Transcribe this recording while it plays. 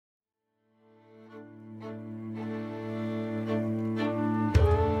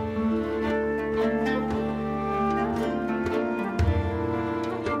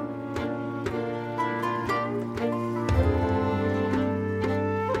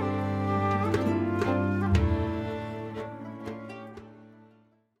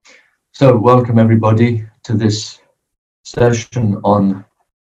So, welcome everybody to this session on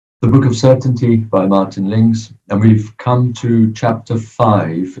the Book of Certainty by Martin Lings, and we've come to chapter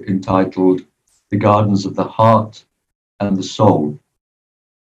 5 entitled The Gardens of the Heart and the Soul.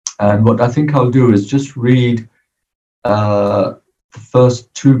 And what I think I'll do is just read the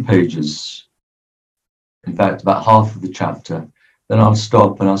first 2 pages, in fact about half of the chapter, then I'll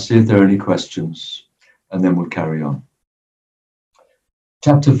stop and I'll see if there are any questions, and then we'll carry on.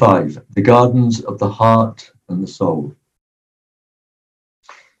 Chapter 5, The Gardens of the Heart and the Soul.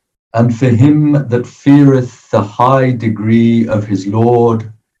 And for him that feareth the high degree of his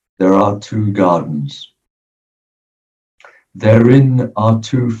Lord, there are 2 gardens. Therein are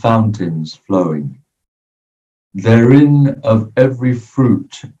 2 fountains flowing. Therein of every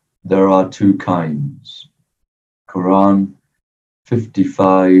fruit there are 2 kinds. Quran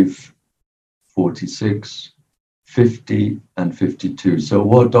 55:46. 50 and 52. So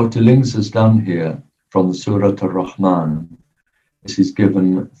what Dr. Lings has done here from the Surah Ar-Rahman is he's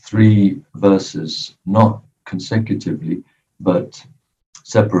given 3 verses, not consecutively, but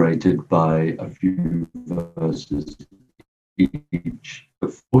separated by a few verses each. The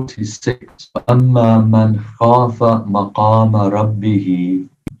 46, أَمَّا مَنْ خَافَ مَقَامَ رَبِّهِ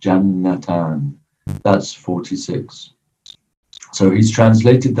جَنَّتَانِ. That's 46. So he's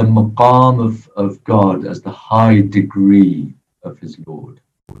translated the maqam of God as the high degree of his Lord.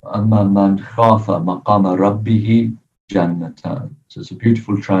 أَمَّا مَنْ خَافَ مَقَامَ رَبِّهِ جَنَّتَانِ. So it's a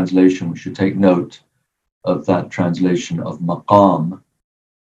beautiful translation. We should take note of that translation of maqam,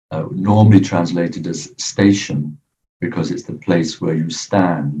 normally translated as station, because it's the place where you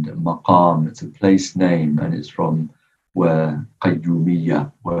stand. Maqam, it's a place name, and it's from where qayyumiyya,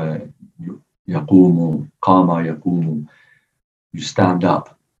 where yaqumu, qama yaqumu, you stand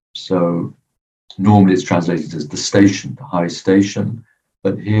up. So normally it's translated as the station, the high station,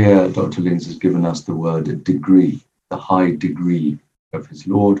 but here Dr. Lings has given us the word degree, the high degree of his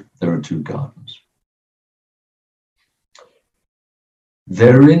Lord. There are 2 gardens.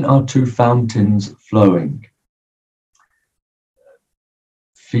 Therein are 2 fountains flowing.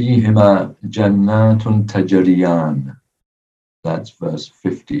 فيهما جنات تجريان. That's verse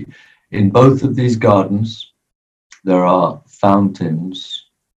 50. In both of these gardens there are fountains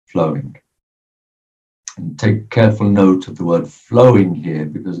flowing. And take careful note of the word flowing here,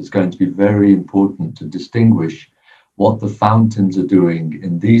 because it's going to be very important to distinguish what the fountains are doing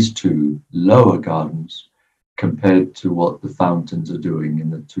in these 2 lower gardens compared to what the fountains are doing in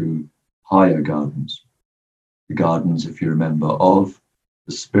the 2 higher gardens. The gardens, if you remember, of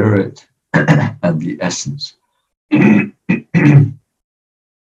the spirit and the essence.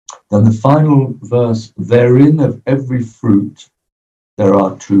 Then the final verse, therein of every fruit there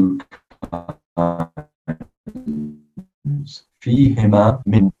are 2 kinds. فيهما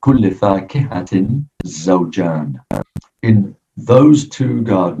من كل فاكهة زوجان. In those 2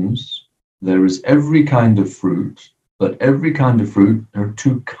 gardens there is every kind of fruit, but every kind of fruit, there are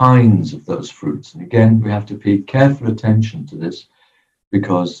 2 kinds of those fruits. And again, we have to pay careful attention to this,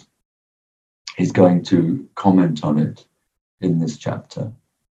 because he's going to comment on it in this chapter.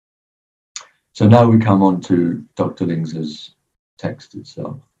 So now we come on to Dr. Lings's text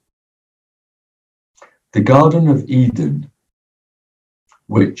itself. The Garden of Eden,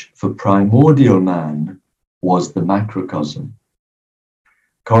 which for primordial man was the macrocosm,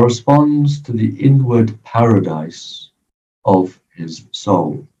 corresponds to the inward paradise of his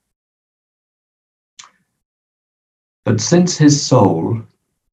soul. But since his soul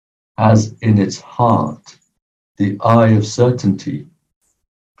has in its heart the eye of certainty,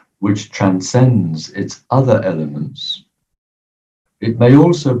 which transcends its other elements, it may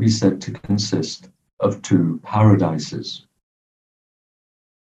also be said to consist of 2 paradises.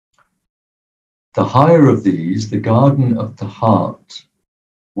 The higher of these, the garden of the heart,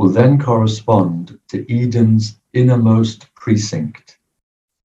 will then correspond to Eden's innermost precinct,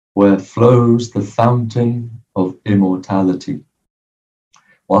 where flows the fountain of immortality,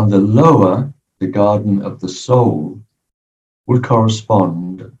 while the lower, the garden of the soul, will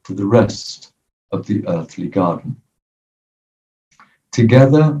correspond to the rest of the earthly garden.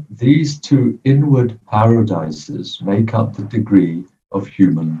 Together, these 2 inward paradises make up the degree of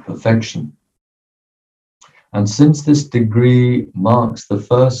human perfection. And since this degree marks the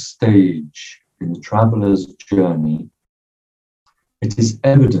first stage in the traveller's journey, it is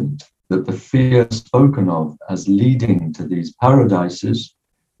evident that the fear spoken of as leading to these paradises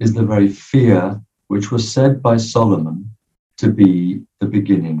is the very fear which was said by Solomon to be the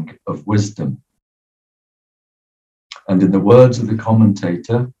beginning of wisdom. And in the words of the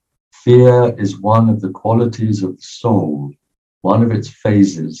commentator, fear is one of the qualities of the soul, one of its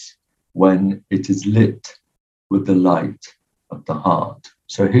phases when it is lit with the light of the heart.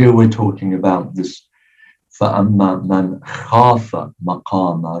 So here we're talking about this فَأَمَّا مَنْ خَافَ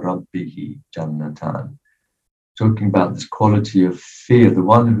مَقَامَ رَبِّهِ جَنَّتَانِ, talking about this quality of fear, the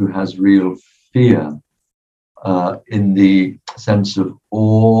one who has real fear in the sense of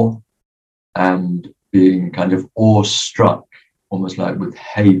awe and being kind of awestruck, almost like with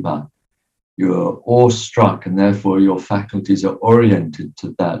haiba. You're awestruck, and therefore your faculties are oriented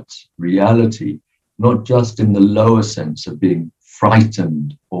to that reality, not just in the lower sense of being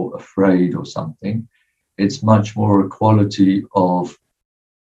frightened or afraid or something. It's much more a quality of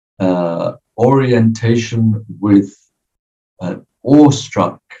orientation with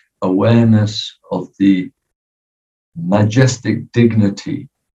awestruck awareness of the majestic dignity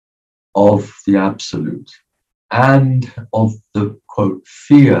of the absolute, and of the, quote,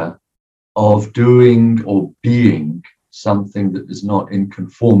 fear of doing or being something that is not in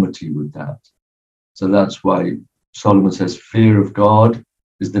conformity with that. So that's why Solomon says fear of God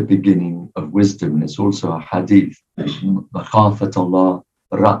is the beginning of wisdom. And it's also a hadith, Makhafat Allah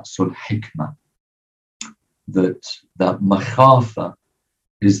Ra'sul Hikmah, that makhafa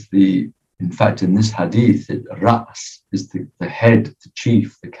is in fact, in this hadith, Ra's is the head, the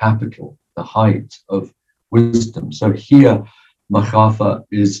chief, the capital, the height of wisdom. So here, makhafa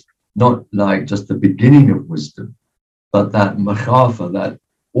is not like just the beginning of wisdom, but that makhafa, that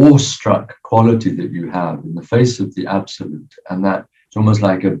awestruck quality that you have in the face of the absolute, and that it's almost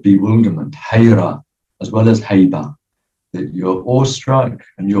like a bewilderment, hayra, as well as hayba, that you're awestruck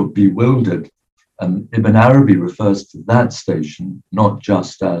and you're bewildered. And Ibn Arabi refers to that station not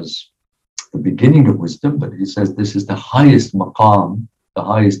just as the beginning of wisdom, but he says this is the highest maqam, the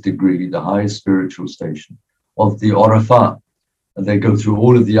highest degree, the highest spiritual station of the Arafat. And they go through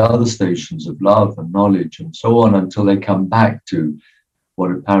all of the other stations of love and knowledge and so on until they come back to what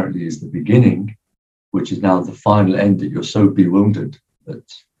apparently is the beginning, which is now the final end, that you're so bewildered that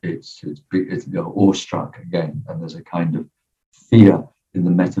it's you're awestruck again, and there's a kind of fear in the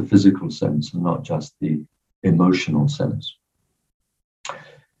metaphysical sense and not just the emotional sense.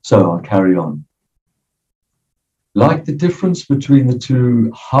 So I'll carry on. Like the difference between the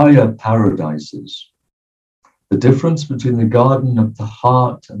two higher paradises, the difference between the garden of the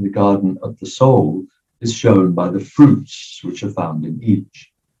heart and the garden of the soul is shown by the fruits which are found in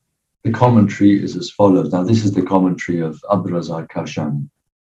each. The commentary is as follows. Now, this is the commentary of Abd al-Razak Kashani.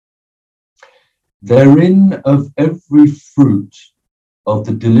 Therein of every fruit of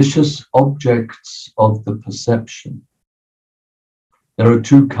the delicious objects of the perception, there are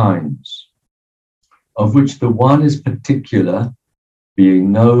two kinds, of which the one is particular,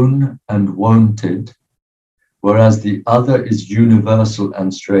 being known and wanted, whereas the other is universal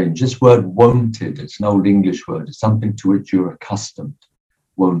and strange. This word wanted, it's an old English word. It's something to which you're accustomed.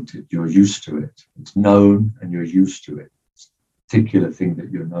 Wanted, you're used to it. It's known and you're used to it. It's a particular thing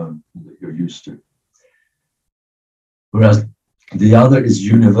that you're known, that you're used to. Whereas the other is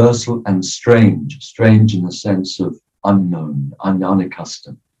universal and strange. Strange in the sense of unknown,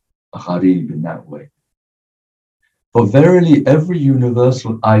 unaccustomed, a gharib in that way. For verily every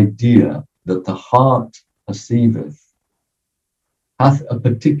universal idea that the heart perceiveth hath a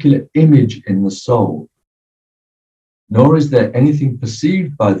particular image in the soul, nor is there anything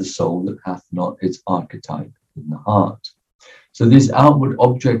perceived by the soul that hath not its archetype in the heart. So these outward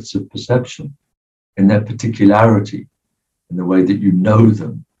objects of perception, in their particularity, in the way that you know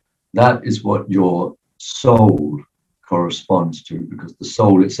them, that is what your soul corresponds to, because the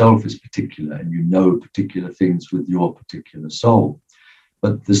soul itself is particular and you know particular things with your particular soul.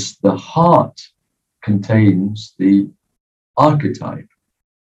 But the heart contains the archetype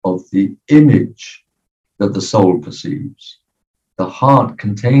of the image that the soul perceives. The heart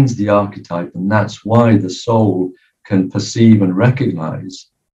contains the archetype, and that's why the soul can perceive and recognize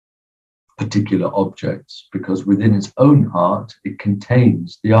particular objects, because within its own heart it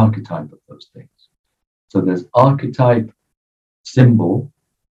contains the archetype of those things. So there's archetype, symbol,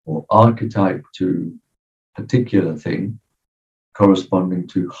 or archetype to particular thing, corresponding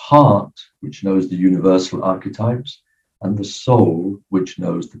to heart, which knows the universal archetypes, and the soul, which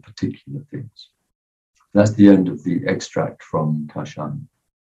knows the particular things. That's the end of the extract from Kashani.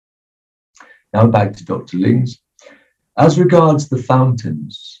 Now back to Dr. Ling's. As regards the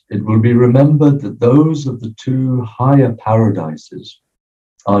fountains, it will be remembered that those of the two higher paradises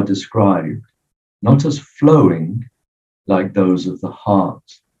are described not as flowing like those of the heart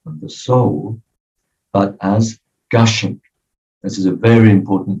and the soul, but as gushing. This is a very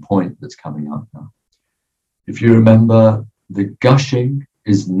important point that's coming up now. If you remember, the gushing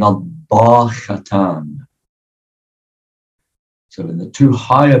is nadbakhatan. So in the two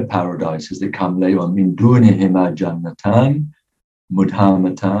higher paradises that come later on, min dunihima jannatan,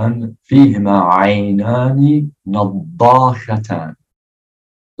 mudhamatan, fihima aynani naddakhatan.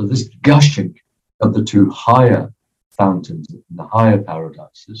 So this gushing of the two higher fountains in the higher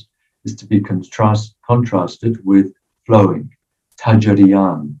paradises is to be contrasted with flowing,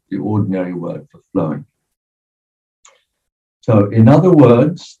 tajariyan, the ordinary word for flowing. So in other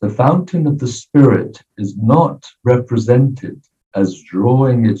words, the fountain of the spirit is not represented as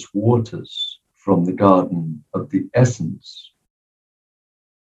drawing its waters from the garden of the essence,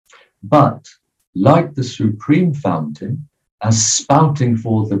 but like the supreme fountain, as spouting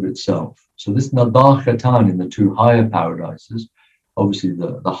forth of itself. So this nadakhatan in the two higher paradises, obviously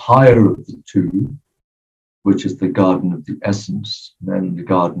the higher of the two, which is the garden of the essence, then the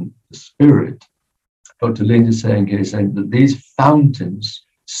garden of the spirit. Dr. Lind is saying here, saying that these fountains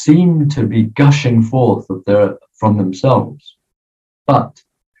seem to be gushing forth from themselves. But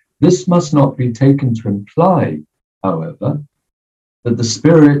this must not be taken to imply, however, that the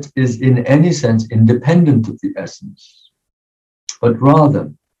spirit is in any sense independent of the essence, but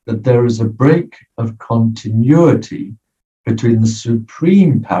rather that there is a break of continuity between the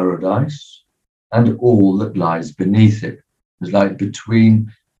supreme paradise and all that lies beneath it. It's like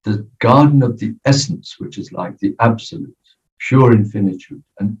between the garden of the essence, which is like the absolute, pure infinitude,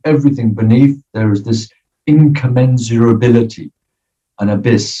 and everything beneath, there is this incommensurability, an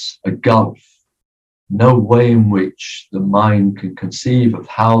abyss, a gulf, no way in which the mind can conceive of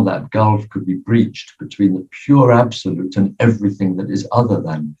how that gulf could be breached between the pure absolute and everything that is other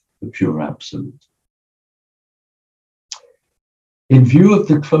than the pure absolute. In view of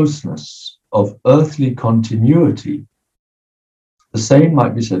the closeness of earthly continuity, the same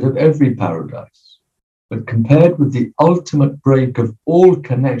might be said of every paradise, but compared with the ultimate break of all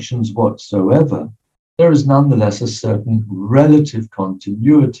connections whatsoever, there is nonetheless a certain relative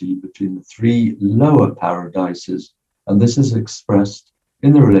continuity between the three lower paradises, and this is expressed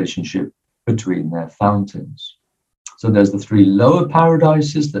in the relationship between their fountains. So there's the three lower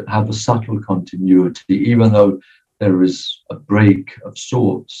paradises that have a subtle continuity, even though there is a break of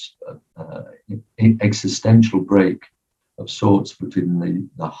sorts, existential break of sorts between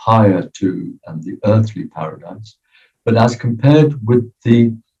the higher two and the earthly paradise. But as compared with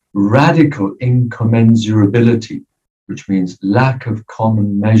the radical incommensurability, which means lack of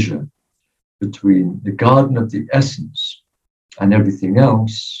common measure between the garden of the essence and everything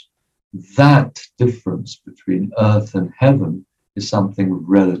else, that difference between earth and heaven is something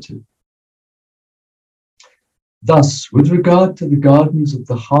relative. Thus, with regard to the gardens of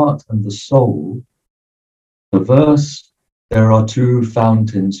the heart and the soul, the verse, "There are two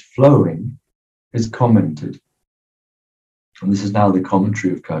fountains flowing," is commented. And this is now the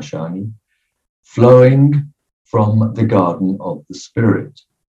commentary of Kashani, flowing from the garden of the spirit.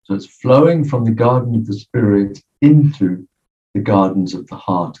 So it's flowing from the garden of the spirit into the gardens of the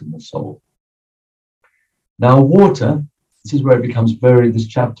heart and the soul. Now, water, this is where it becomes this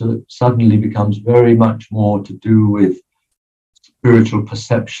chapter suddenly becomes very much more to do with spiritual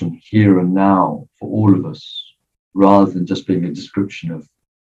perception here and now for all of us, rather than just being a description of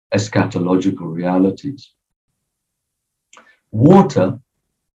eschatological realities. Water,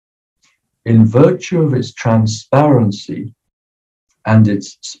 in virtue of its transparency and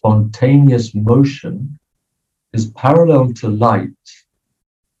its spontaneous motion, is parallel to light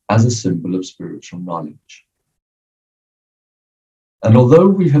as a symbol of spiritual knowledge. And although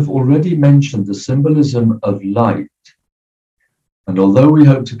we have already mentioned the symbolism of light, and although we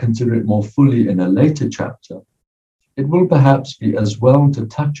hope to consider it more fully in a later chapter, it will perhaps be as well to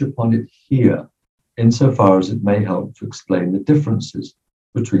touch upon it here, insofar as it may help to explain the differences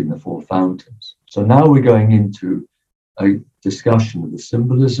between the four fountains. So now we're going into a discussion of the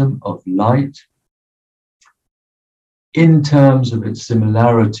symbolism of light in terms of its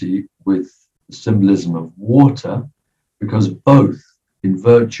similarity with the symbolism of water, because both, in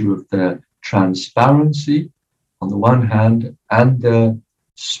virtue of their transparency on the one hand and their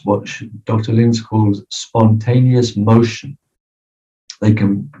what Dr. Linz calls spontaneous motion, they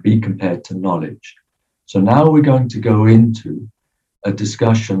can be compared to knowledge. So now we're going to go into a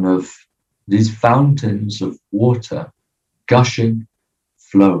discussion of these fountains of water gushing,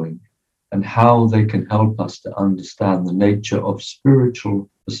 flowing, and how they can help us to understand the nature of spiritual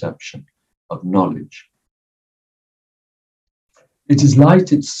perception, of knowledge. It is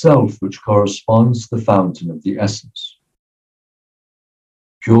light itself which corresponds to the fountain of the essence.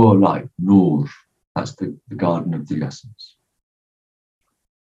 Pure light, Nur, that's the garden of the essence.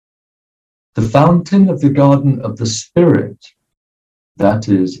 The fountain of the garden of the spirit, that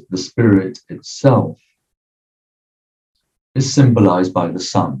is the spirit itself, is symbolized by the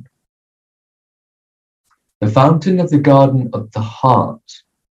sun. The fountain of the garden of the heart,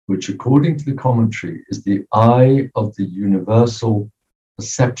 which according to the commentary is the eye of the universal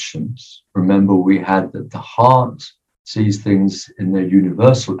perceptions. Remember, we had that the heart sees things in their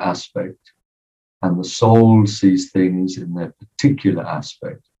universal aspect and the soul sees things in their particular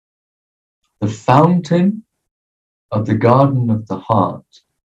aspect. The fountain of the garden of the heart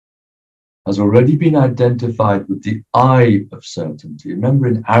has already been identified with the eye of certainty. Remember,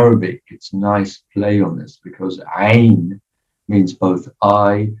 in Arabic, it's a nice play on this because ayn means both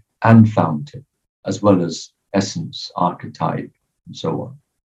eye and fountain, as well as essence, archetype, and so on.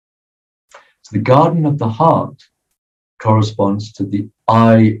 So the garden of the heart corresponds to the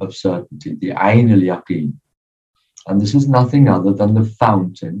eye of certainty, the ayn al-yaqeen. And this is nothing other than the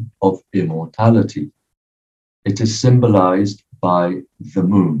fountain of immortality. It is symbolized by the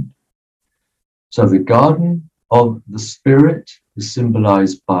moon. So the garden of the spirit is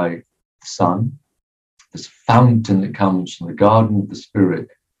symbolized by the sun, this fountain that comes from the garden of the spirit.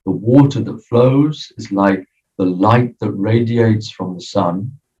 The water that flows is like the light that radiates from the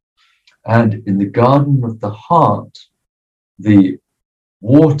sun. And in the garden of the heart, the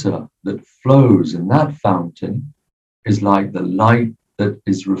water that flows in that fountain is like the light that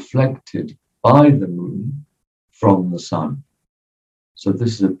is reflected by the moon from the sun. So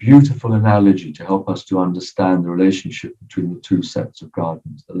this is a beautiful analogy to help us to understand the relationship between the two sets of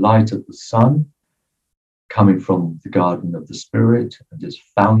gardens. The light of the sun coming from the garden of the spirit and its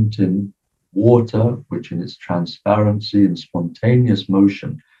fountain water, which in its transparency and spontaneous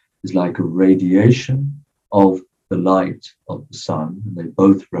motion is like a radiation of the light of the sun. And they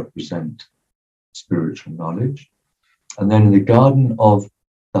both represent spiritual knowledge. And then in the garden of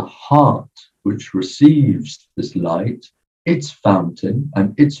the heart, which receives this light, its fountain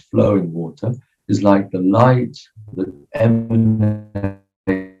and its flowing water is like the light that emanates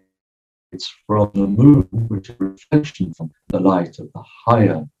from the moon, which is a reflection from the light of the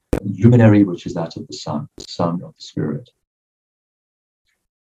higher luminary, which is that of the sun of the spirit.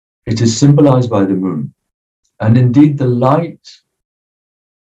 It is symbolized by the moon. And indeed, the light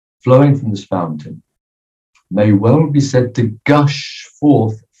flowing from this fountain may well be said to gush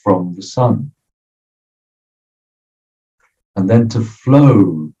forth from the sun, and then to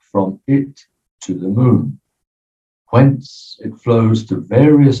flow from it to the moon, whence it flows to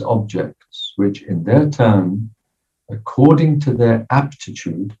various objects, which in their turn, according to their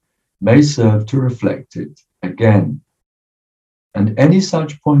aptitude, may serve to reflect it again. And any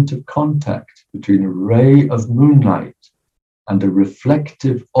such point of contact between a ray of moonlight and a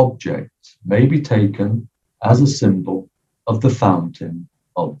reflective object may be taken as a symbol of the fountain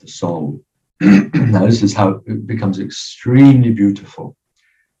of the soul. Now, this is how it becomes extremely beautiful.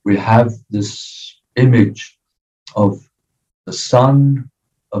 We have this image of the Son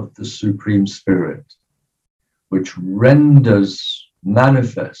of the Supreme Spirit, which renders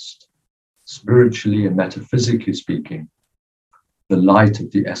manifest, spiritually and metaphysically speaking, the light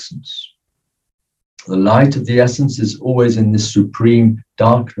of the essence. The light of the essence is always in this supreme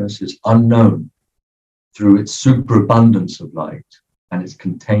darkness, is unknown through its superabundance of light, and it's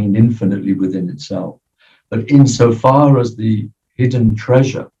contained infinitely within itself. But insofar as the hidden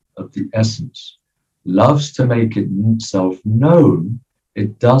treasure of the essence loves to make itself known,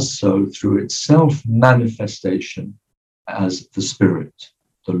 it does so through its self-manifestation as the spirit,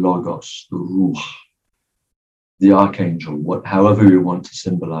 the logos, the ruh, the archangel, however you want to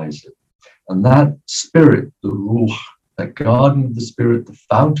symbolize it. And that spirit, the ruh, that garden of the spirit, the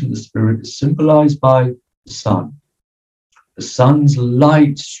fountain of the spirit, is symbolized by the sun. The sun's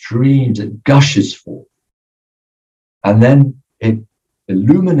light streams, it gushes forth. And then it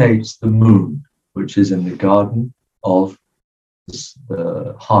illuminates the moon, which is in the garden of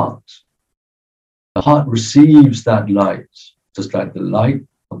the heart. The heart receives that light, just like the light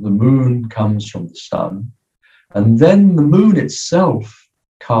of the moon comes from the sun. And then the moon itself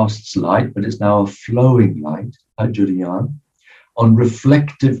casts light, but it's now a flowing light, Ajuriyan, on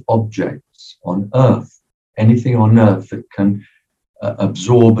reflective objects on earth. Anything on earth that can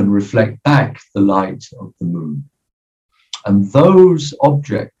absorb and reflect back the light of the moon. And those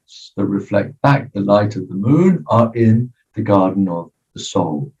objects that reflect back the light of the moon are in the garden of the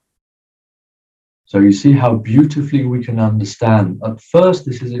soul. So you see how beautifully we can understand. At first,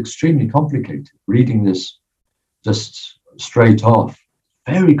 this is extremely complicated. Reading this just straight off,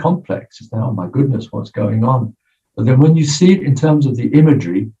 very complex. It's like, oh my goodness, what's going on? But then when you see it in terms of the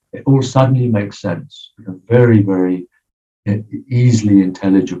imagery, it all suddenly makes sense. Very, very easily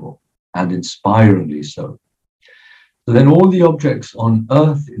intelligible and inspiringly so. So then all the objects on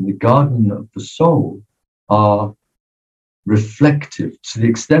earth in the garden of the soul are reflective, to the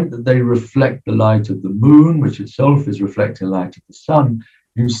extent that they reflect the light of the moon, which itself is reflecting the light of the sun.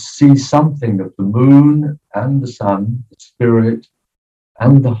 You see something of the moon and the sun, the spirit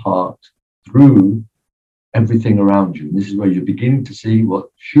and the heart through everything around you. And this is where you're beginning to see what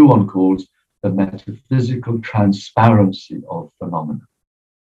Schuon calls the metaphysical transparency of phenomena.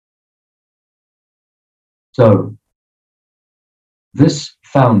 So this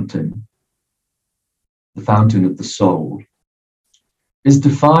fountain, the fountain of the soul, is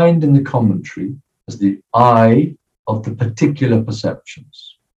defined in the commentary as the eye of the particular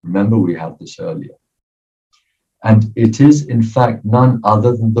perceptions. Remember, we had this earlier. And it is, in fact, none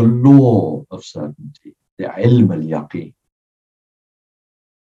other than the law of certainty, the ilm al-yaqeen.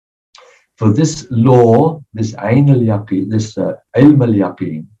 For this law, this ayn al-yaqeen, this ilm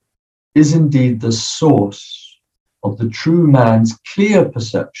al-yaqeen, is indeed the source of the true man's clear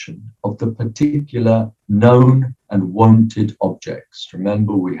perception of the particular known and wanted objects.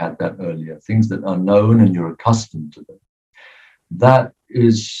 Remember, we had that earlier, things that are known and you're accustomed to them. That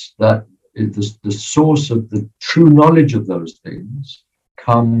is the source of the true knowledge of those things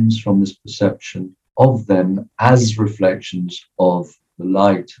comes from this perception of them as reflections of the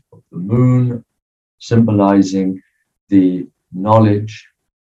light of the moon, symbolizing the knowledge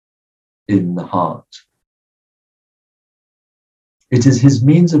in the heart. It is his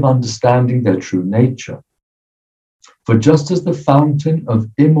means of understanding their true nature. For just as the fountain of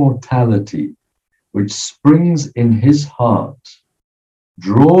immortality, which springs in his heart,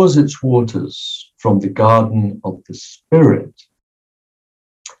 draws its waters from the garden of the spirit,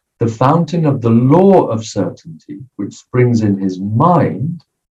 the fountain of the law of certainty, which springs in his mind,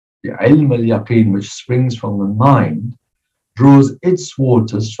 the ilm al-yaqeen, which springs from the mind, draws its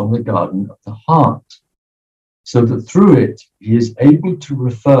waters from the garden of the heart, so that through it he is able to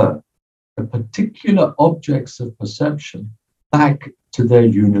refer the particular objects of perception back to their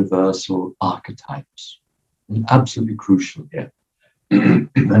universal archetypes. And absolutely crucial here.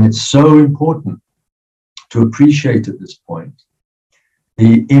 And it's so important to appreciate at this point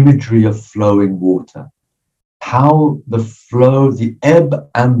the imagery of flowing water, how the flow, the ebb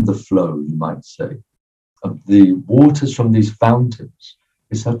and the flow, you might say, of the waters from these fountains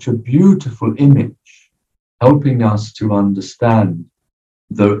is such a beautiful image, helping us to understand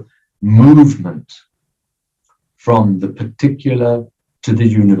the movement from the particular to the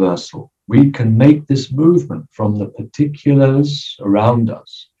universal. We can make this movement from the particulars around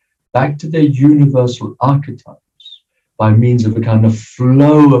us back to their universal archetypes by means of a kind of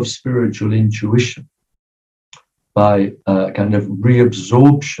flow of spiritual intuition, by a kind of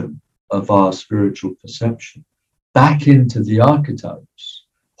reabsorption of our spiritual perception back into the archetypes,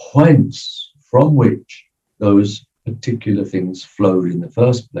 whence, from which those particular things flowed in the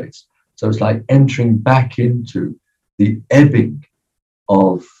first place. So it's like entering back into the ebbing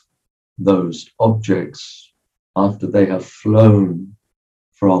of those objects after they have flown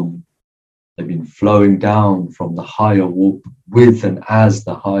from, they've been flowing down from the higher with and as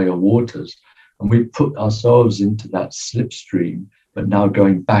the higher waters. And we put ourselves into that slipstream, but now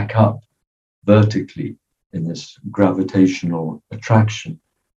going back up vertically in this gravitational attraction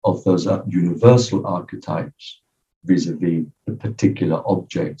of those universal archetypes vis-a-vis the particular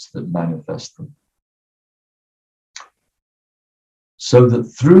objects that manifest them. So that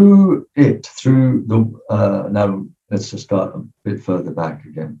through it, through the, now let's just start a bit further back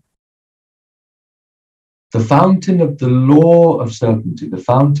again. The fountain of the law of certainty, the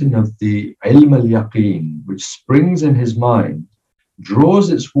fountain of the ilm al-yaqeen, which springs in his mind,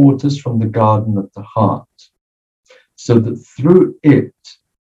 draws its waters from the garden of the heart, so that through it,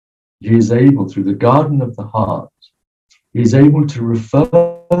 he is able, through the garden of the heart, he is able to refer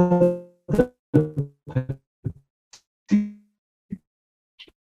the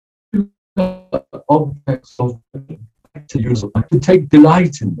objects of to take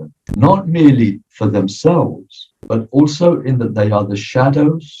delight in them, not merely for themselves, but also in that they are the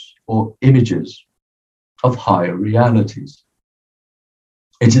shadows or images of higher realities.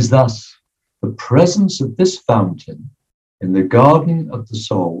 It is thus the presence of this fountain in the garden of the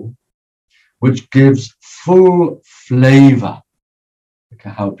soul which gives full flavor. Look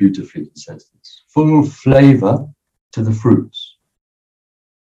at how beautifully it says this. Full flavor to the fruits.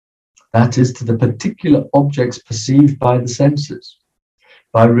 That is, to the particular objects perceived by the senses,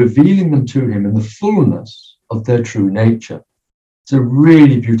 by revealing them to him in the fullness of their true nature. It's a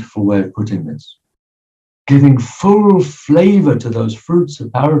really beautiful way of putting this. Giving full flavor to those fruits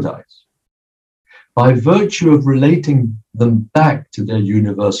of paradise by virtue of relating them back to their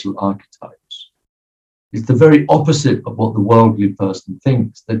universal archetypes. It's the very opposite of what the worldly person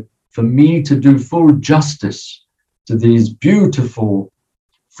thinks, that for me to do full justice to these beautiful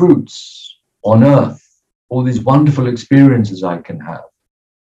fruits on earth, all these wonderful experiences I can have.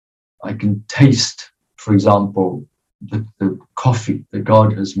 I can taste, for example, the coffee that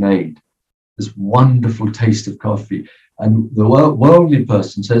God has made, this wonderful taste of coffee. And the worldly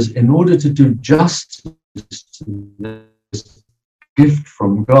person says, in order to do justice to this gift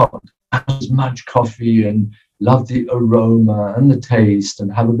from God, have as much coffee and love the aroma and the taste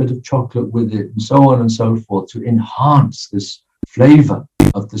and have a bit of chocolate with it and so on and so forth to enhance this flavor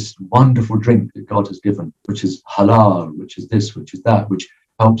of this wonderful drink that God has given, which is halal, which is this, which is that, which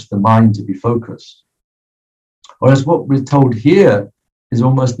helps the mind to be focused. Whereas what we're told here is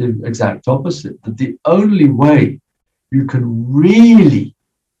almost the exact opposite, that the only way you can really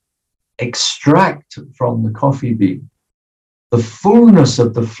extract from the coffee bean the fullness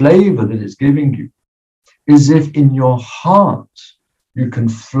of the flavor that it's giving you is if in your heart you can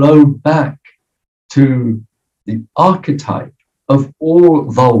flow back to the archetype of all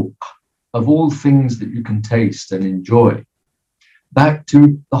dhawq, of all things that you can taste and enjoy, back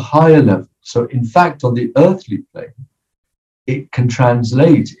to the higher level. So in fact, on the earthly plane, it can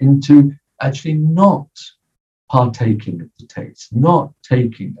translate into actually not partaking of the taste, not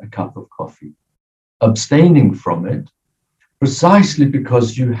taking a cup of coffee, abstaining from it, precisely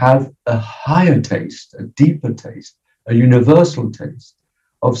because you have a higher taste, a deeper taste, a universal taste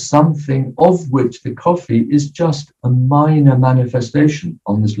of something of which the coffee is just a minor manifestation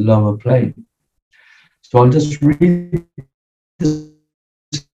on this lower plane. So I'll just read this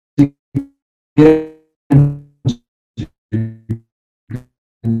again.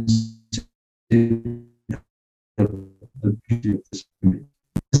 The beauty of this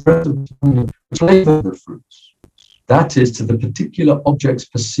flavor of the fruits. That is, to the particular objects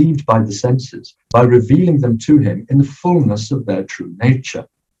perceived by the senses, by revealing them to him in the fullness of their true nature.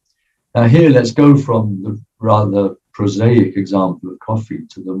 Now here, let's go from the rather prosaic example of coffee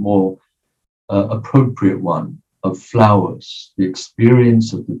to the more appropriate one of flowers, the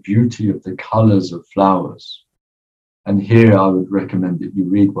experience of the beauty of the colors of flowers. And here I would recommend that you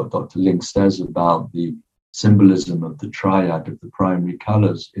read what Dr. Link says about the symbolism of the triad of the primary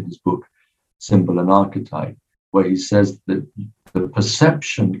colors in his book, Symbol and Archetype, where he says that the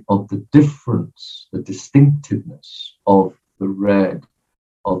perception of the difference, the distinctiveness of the red,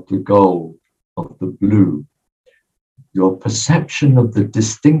 of the gold, of the blue, your perception of the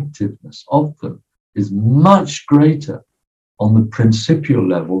distinctiveness of them is much greater on the principial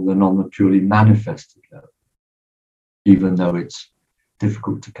level than on the purely manifested level, even though it's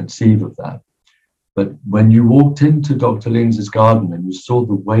difficult to conceive of that. But when you walked into Dr. Lings's garden and you saw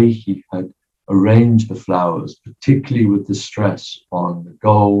the way he had arranged the flowers, particularly with the stress on the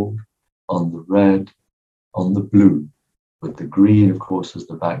gold, on the red, on the blue, with the green, of course, as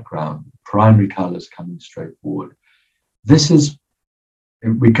the background, primary colors coming straight forward. This is,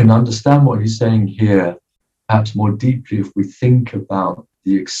 we can understand what he's saying here, perhaps more deeply if we think about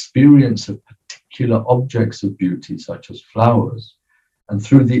the experience of particular objects of beauty, such as flowers, and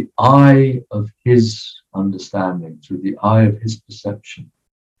through the eye of his understanding, through the eye of his perception,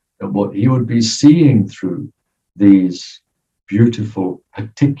 that what he would be seeing through these beautiful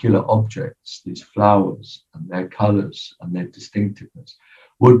particular objects, these flowers and their colors and their distinctiveness,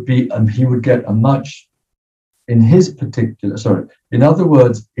 would be, and he would get a much, in his particular, in other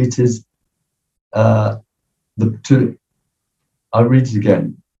words, it is, I'll read it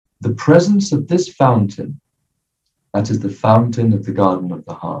again. The presence of this fountain, that is the fountain of the garden of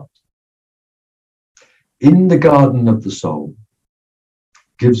the heart, in the garden of the soul,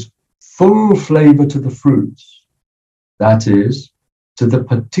 gives full flavor to the fruits, that is, to the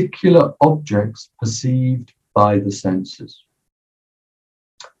particular objects perceived by the senses.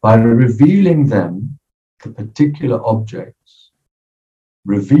 By revealing them, the particular objects,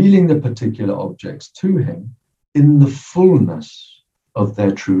 revealing the particular objects to him in the fullness of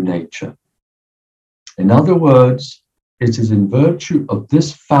their true nature. In other words, it is in virtue of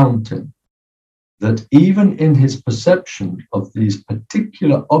this fountain that even in his perception of these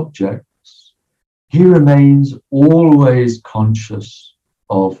particular objects, he remains always conscious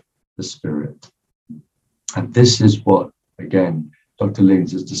of the spirit. And this is what, again, Dr.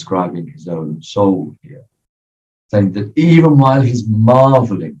 Lings is describing his own soul here, saying that even while he's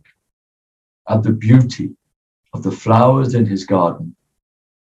marveling at the beauty of the flowers in his garden,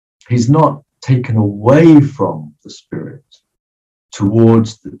 he's not taken away from the spirit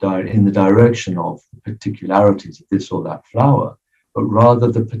towards in the direction of the particularities of this or that flower, but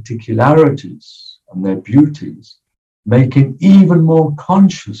rather the particularities and their beauties make him even more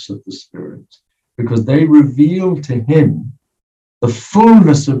conscious of the spirit, because they reveal to him the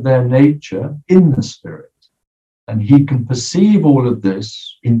fullness of their nature in the spirit. And he can perceive all of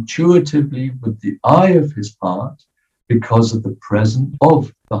this intuitively with the eye of his heart because of the presence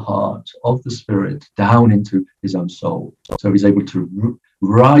of the heart, of the spirit, down into his own soul. So he's able to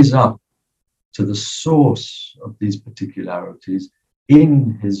rise up to the source of these particularities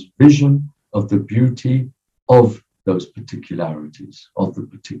in his vision of the beauty of those particularities, of the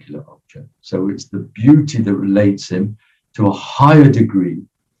particular object. So it's the beauty that relates him to a higher degree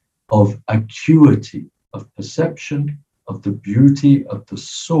of acuity, of perception, of the beauty of the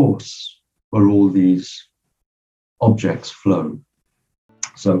source where all these objects flow.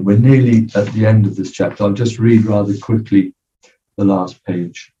 So we're nearly at the end of this chapter. I'll just read rather quickly the last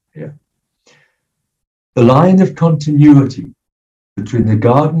page here. The line of continuity between the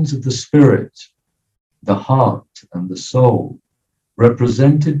gardens of the spirit, the heart, and the soul,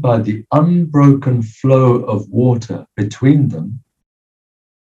 represented by the unbroken flow of water between them,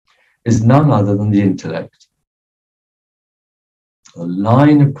 is none other than the intellect. A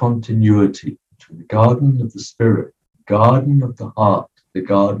line of continuity between the garden of the spirit, the garden of the heart, the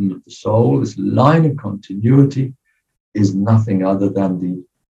garden of the soul. This line of continuity is nothing other than the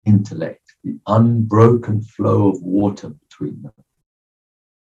intellect, the unbroken flow of water between them.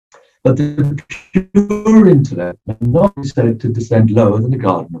 But the pure intellect may not be said to descend lower than the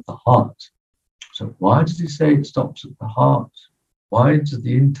garden of the heart. So why does he say it stops at the heart? Why does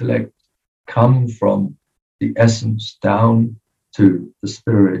the intellect come from the essence down to the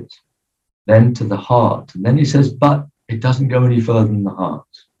spirit, then to the heart? And then he says, but it doesn't go any further than the heart.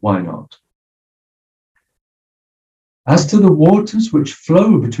 Why not? As to the waters which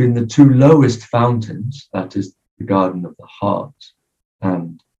flow between the two lowest fountains, that is the garden of the heart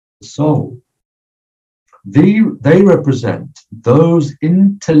and the soul, they represent those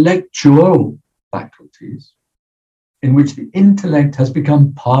intellectual faculties in which the intellect has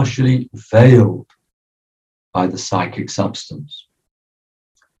become partially veiled by the psychic substance.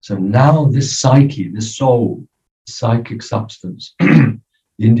 So now this psyche, this soul, the psychic substance, the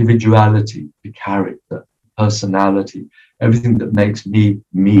individuality, the character, personality, everything that makes me,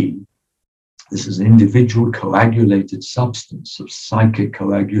 me, this is an individual coagulated substance of psychic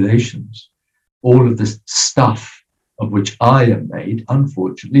coagulations. All of this stuff of which I am made,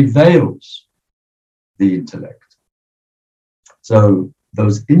 unfortunately, veils the intellect. So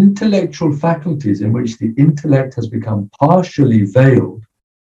those intellectual faculties in which the intellect has become partially veiled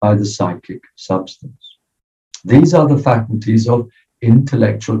by the psychic substance. These are the faculties of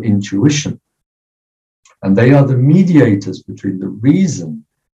intellectual intuition. And they are the mediators between the reason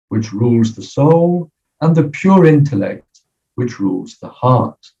which rules the soul and the pure intellect which rules the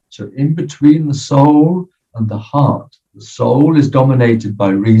heart. So in between the soul and the heart, the soul is dominated by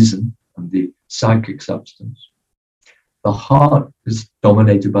reason and the psychic substance. The heart is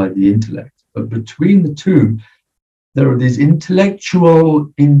dominated by the intellect. But between the two, there are these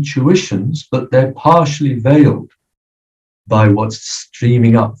intellectual intuitions, but they're partially veiled by what's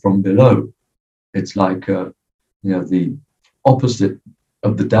streaming up from below. It's like, the opposite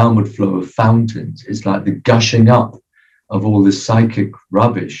of the downward flow of fountains. It's like the gushing up of all this psychic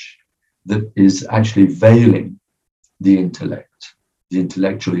rubbish that is actually veiling the intellect, the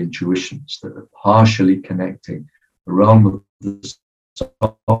intellectual intuitions that are partially connecting the realm of the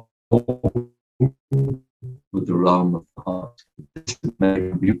soul with the realm of the heart. This is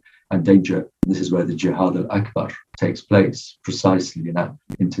maybe and danger. This is where the Jihad al-Akbar takes place, precisely in that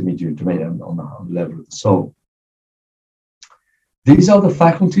intermediate domain on the level of the soul. These are the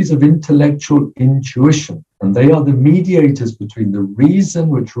faculties of intellectual intuition, and they are the mediators between the reason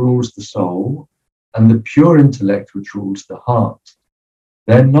which rules the soul and the pure intellect which rules the heart.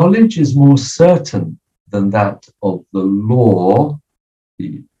 Their knowledge is more certain than that of the law,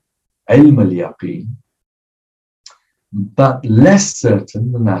 the ilm al-yaqeen, but less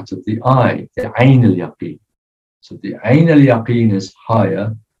certain than that of the eye, the ayn al-yaqeen. So the ayn al-yaqeen is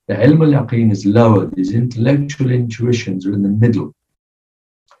higher, the ilm al-yaqeen is lower. These intellectual intuitions are in the middle.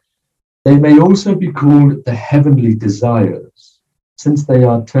 They may also be called the heavenly desires, since they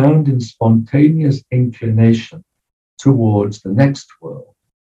are turned in spontaneous inclination towards the next world,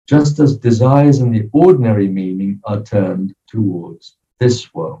 just as desires in the ordinary meaning are turned towards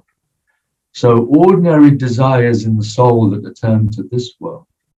this world. So ordinary desires in the soul that are turned to this world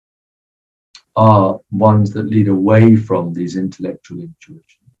are ones that lead away from these intellectual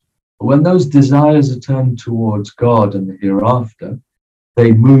intuitions. But when those desires are turned towards God and the hereafter,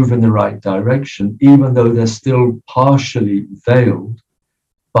 they move in the right direction, even though they're still partially veiled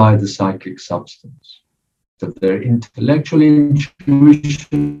by the psychic substance. So their intellectual intuitions,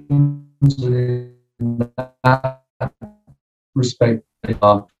 in that respect, they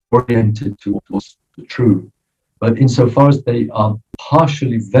are oriented towards the true But insofar as they are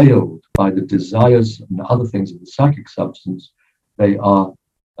partially veiled by the desires and other things of the psychic substance, they are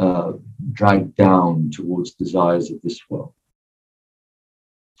dragged down towards desires of this world.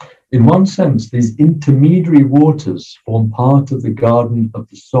 In one sense, these intermediary waters form part of the garden of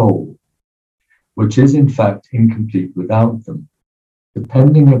the soul, which is in fact incomplete without them,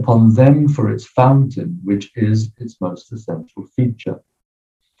 depending upon them for its fountain, which is its most essential feature.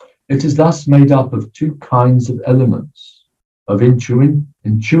 It is thus made up of two kinds of elements, of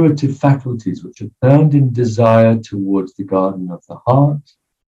intuitive faculties which are turned in desire towards the garden of the heart,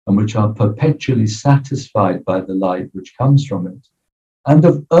 and which are perpetually satisfied by the light which comes from it, and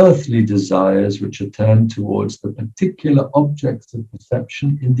of earthly desires which are turned towards the particular objects of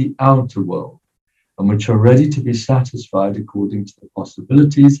perception in the outer world, and which are ready to be satisfied according to the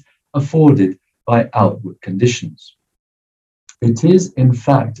possibilities afforded by outward conditions. It is, in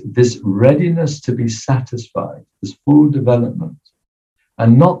fact, this readiness to be satisfied, this full development,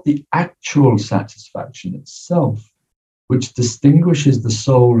 and not the actual satisfaction itself, which distinguishes the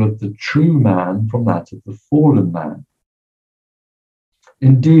soul of the true man from that of the fallen man.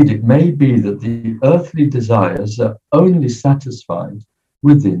 Indeed, it may be that the earthly desires are only satisfied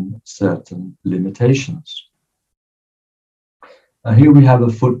within certain limitations. Now, here we have a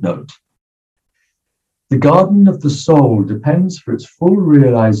footnote. The garden of the soul depends for its full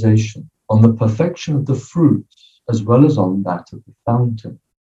realization on the perfection of the fruits as well as on that of the fountain,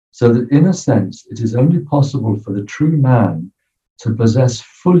 so that in a sense it is only possible for the true man to possess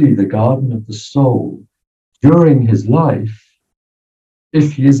fully the garden of the soul during his life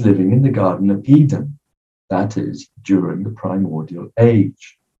if he is living in the Garden of Eden, that is, during the primordial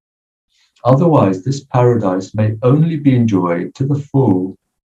age. Otherwise, this paradise may only be enjoyed to the full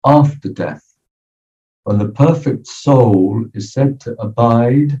after death, when the perfect soul is said to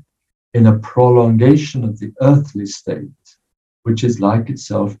abide in a prolongation of the earthly state, which is like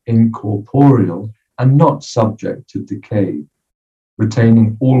itself incorporeal and not subject to decay,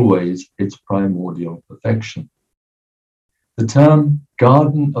 retaining always its primordial perfection. The term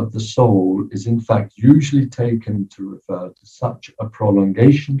garden of the soul is in fact usually taken to refer to such a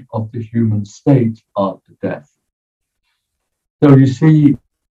prolongation of the human state after death. So you see,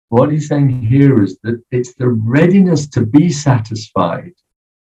 what he's saying here is that it's the readiness to be satisfied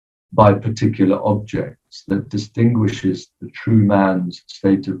by particular objects that distinguishes the true man's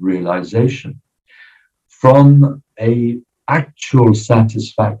state of realization from an actual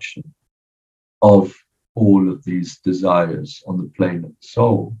satisfaction of all of these desires on the plane of the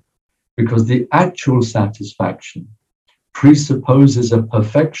soul, because the actual satisfaction presupposes a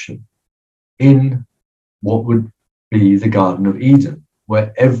perfection in what would be the Garden of Eden,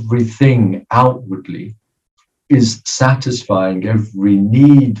 where everything outwardly is satisfying every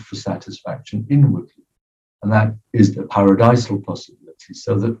need for satisfaction inwardly. And that is the paradisal possibility,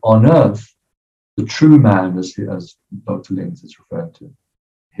 so that on earth, the true man, as Dr. Lings is referring to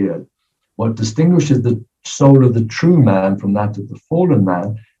here, what distinguishes the soul of the true man from that of the fallen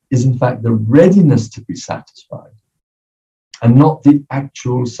man is in fact the readiness to be satisfied, and not the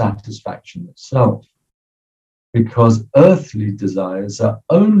actual satisfaction itself, because earthly desires are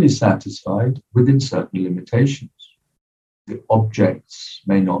only satisfied within certain limitations. The objects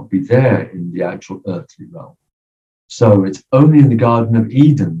may not be there in the actual earthly realm. So it's only in the Garden of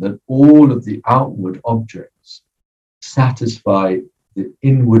Eden that all of the outward objects satisfy the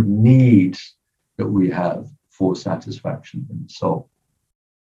inward needs that we have for satisfaction in the soul.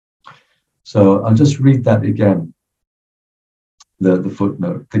 So I'll just read that again, the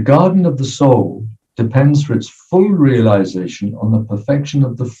footnote. The garden of the soul depends for its full realization on the perfection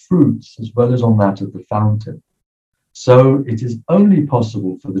of the fruits as well as on that of the fountain. So it is only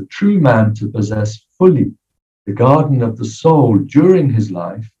possible for the true man to possess fully the garden of the soul during his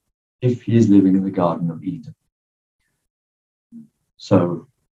life if he is living in the Garden of Eden. So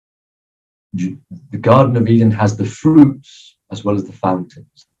the Garden of Eden has the fruits as well as the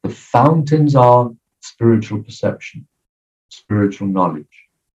fountains. The fountains are spiritual perception, spiritual knowledge,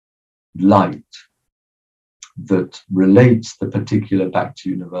 light that relates the particular back to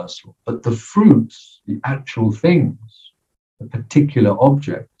universal. But the fruits, the actual things, the particular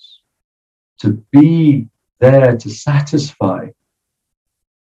objects, to be there to satisfy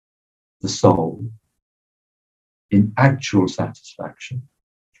the soul in actual satisfaction,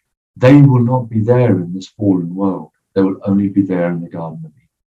 they will not be there in this fallen world. They will only be there in the Garden of Eden.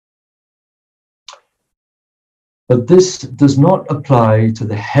 But this does not apply to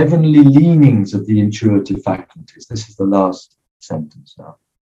the heavenly leanings of the intuitive faculties. This is the last sentence now.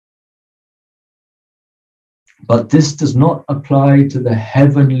 But this does not apply to the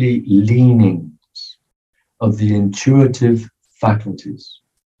heavenly leanings of the intuitive faculties.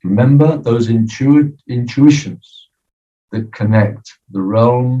 Remember those intuitions that connect the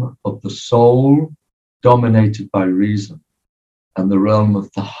realm of the soul dominated by reason and the realm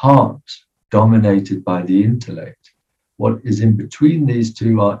of the heart dominated by the intellect. What is in between these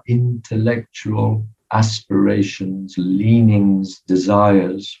two are intellectual aspirations, leanings,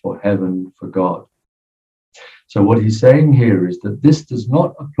 desires for heaven, for God. So what he's saying here is that this does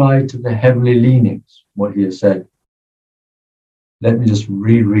not apply to the heavenly leanings, what he has said. Let me just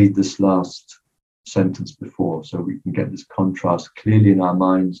reread this last sentence before so we can get this contrast clearly in our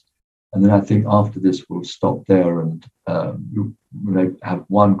minds. And then I think after this we'll stop there and you may have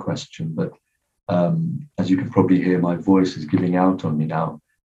one question, but as you can probably hear, my voice is giving out on me now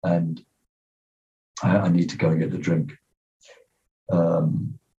and I need to go and get a drink.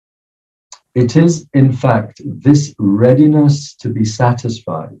 It is, in fact, this readiness to be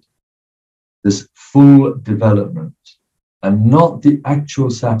satisfied, this full development, and not the actual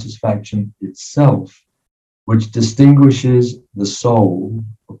satisfaction itself, which distinguishes the soul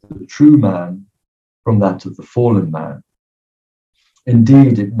of the true man from that of the fallen man.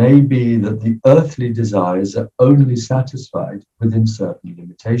 Indeed, it may be that the earthly desires are only satisfied within certain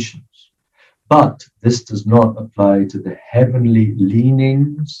limitations, but this does not apply to the heavenly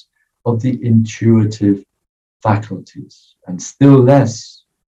leanings of the intuitive faculties, and still less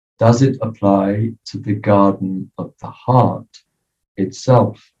does it apply to the garden of the heart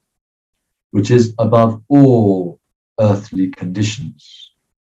itself, which is above all earthly conditions,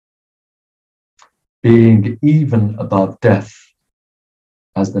 being even above death,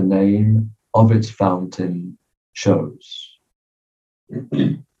 as the name of its fountain shows.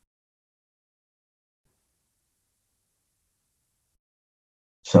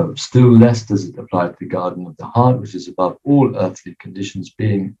 So still less does it apply to the garden of the heart, which is above all earthly conditions,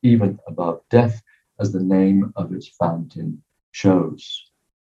 being even above death, as the name of its fountain shows.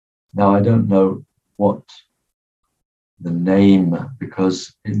 Now, I don't know what the name,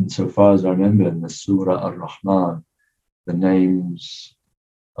 because insofar as I remember in the Surah Ar-Rahman, the names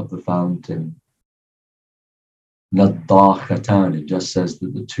of the fountain, Naddakhatan, it just says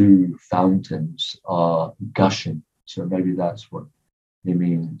that the two fountains are gushing. So maybe that's what he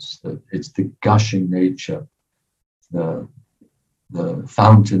means, that it's the gushing nature, the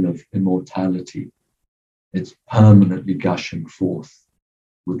fountain of immortality. It's permanently gushing forth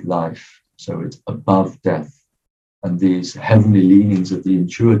with life. So it's above death. And these heavenly leanings of the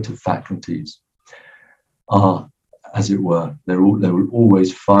intuitive faculties are, as it were, they will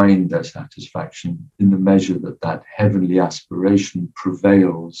always find their satisfaction in the measure that that heavenly aspiration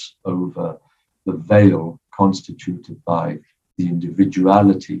prevails over the veil constituted by the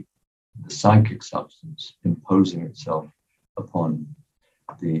individuality, the psychic substance imposing itself upon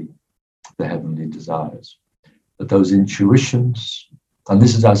the heavenly desires. But those intuitions, and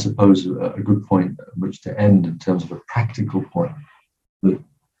this is, I suppose, a good point at which to end in terms of a practical point, that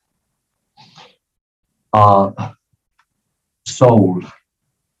our soul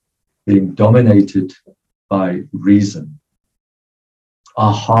being dominated by reason,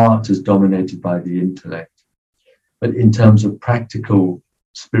 our heart is dominated by the intellect. But in terms of practical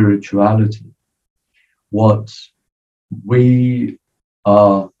spirituality, what we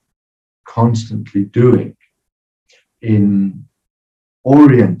are constantly doing in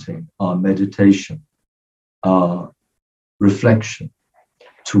orienting our meditation, our reflection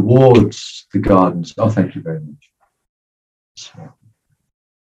towards the gardens. Oh, thank you very much. So,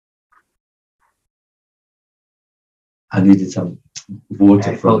 I needed some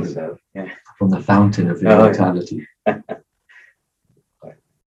water from the fountain of immortality.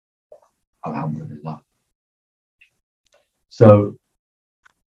 Alhamdulillah. So,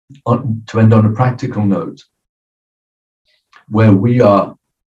 to end on a practical note, where we are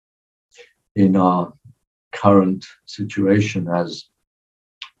in our current situation as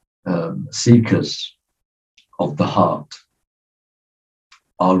seekers of the heart,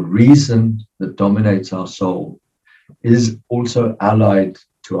 our reason that dominates our soul is also allied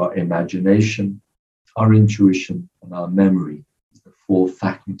to our imagination, our intuition, and our memory, the four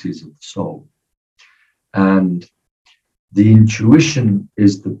faculties of the soul. And the intuition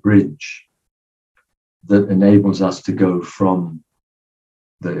is the bridge that enables us to go from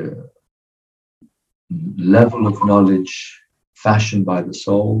the level of knowledge fashioned by the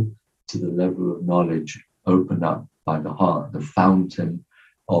soul to the level of knowledge opened up by the heart, the fountain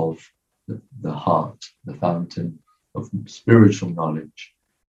of the heart, the fountain of spiritual knowledge,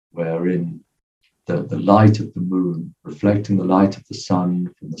 wherein the light of the moon, reflecting the light of the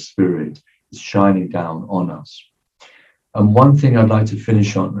sun from the spirit, is shining down on us. And one thing I'd like to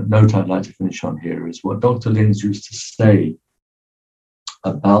finish on, a note I'd like to finish on here is what Dr. Linz used to say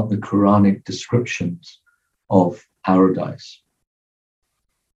about the Quranic descriptions of paradise.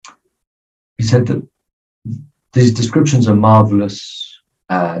 He said that these descriptions are marvelous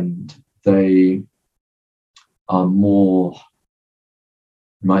and they are more,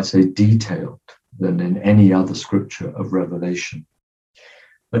 you might say, detailed than in any other scripture of Revelation.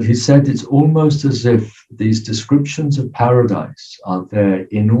 But he said it's almost as if these descriptions of paradise are there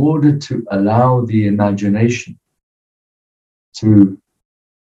in order to allow the imagination to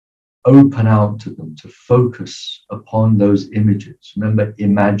open out to them, to focus upon those images. Remember,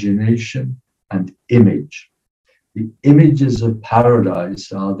 imagination and image. The images of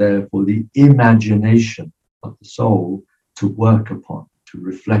paradise are there for the imagination of the soul to work upon, to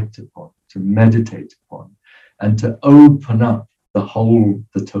reflect upon, to meditate upon, and to open up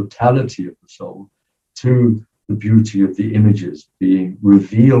the totality of the soul to the beauty of the images being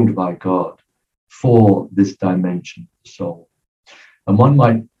revealed by God for this dimension of the soul. And one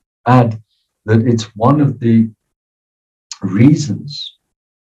might add that it's one of the reasons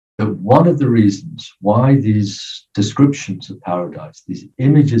why these descriptions of paradise, these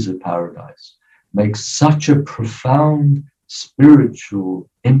images of paradise, make such a profound spiritual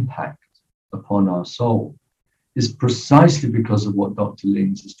impact upon our soul is precisely because of what Dr.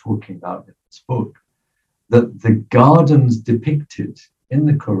 Linz is talking about in this book, that the gardens depicted in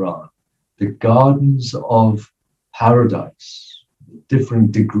the Quran, the gardens of paradise,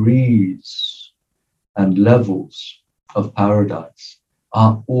 different degrees and levels of paradise,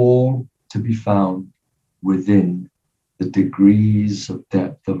 are all to be found within the degrees of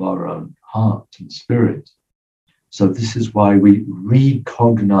depth of our own heart and spirit. So this is why we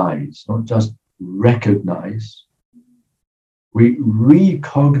recognize, not just recognize, we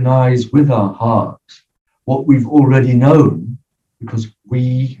recognize with our heart what we've already known, because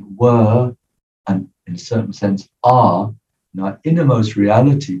we were, and in a certain sense are, in our innermost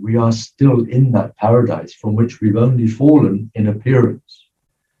reality, we are still in that paradise from which we've only fallen in appearance.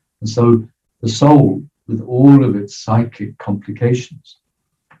 And so the soul, with all of its psychic complications,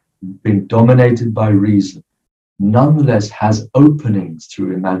 being dominated by reason, nonetheless has openings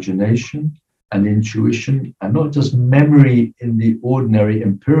through imagination and intuition, and not just memory in the ordinary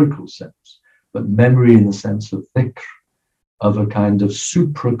empirical sense, but memory in the sense of dhikr, of a kind of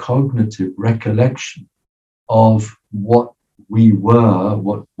supracognitive recollection of what we were,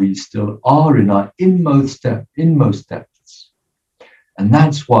 what we still are in our inmost depths. And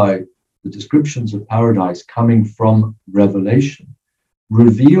that's why the descriptions of paradise coming from Revelation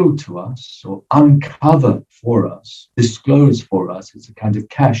reveal to us, or uncover for us, disclose for us, it's a kind of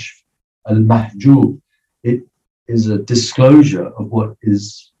kashf, al-mahjub. It is a disclosure of what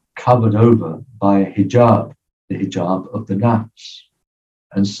is covered over by a hijab, the hijab of the nafs.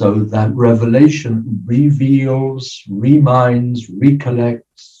 And so that revelation reveals, reminds,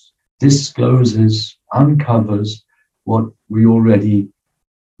 recollects, discloses, uncovers what we already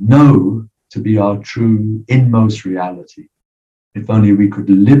know to be our true inmost reality. If only we could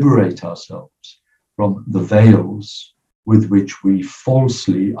liberate ourselves from the veils with which we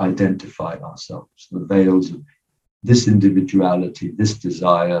falsely identify ourselves, the veils of this individuality, this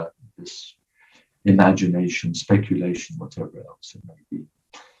desire, this imagination, speculation, whatever else it may be.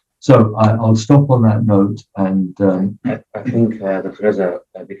 So I'll stop on that note, and I think Dr. Reza,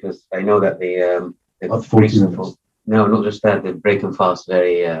 because I know that the 40 minutes. No, not just that, they're breaking fast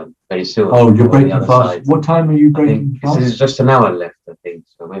very soon. Oh, you're breaking fast. Side. What time are you breaking fast? This is just an hour left, I think.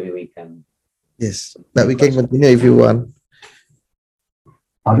 So maybe we can. Yes, but we can continue if you want.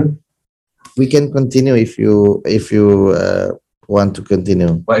 Pardon? We can continue if you want to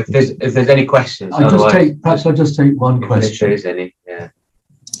continue. Well, if there's any questions, perhaps I'll just take one question. If there is any, yeah.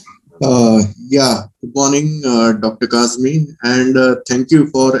 Good morning, Dr. Kazmi, and thank you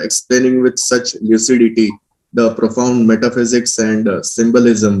for explaining with such lucidity the profound metaphysics and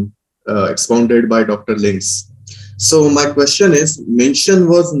symbolism expounded by Dr. Linz. So my question is, mention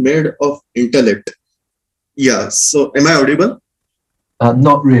was made of intellect. Yeah, so am I audible?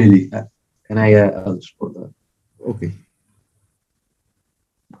 Not really. Can I I'll just put that. Okay.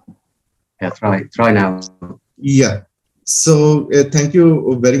 Yeah, try now. Yeah. So thank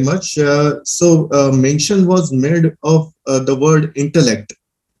you very much. Mention was made of the word intellect.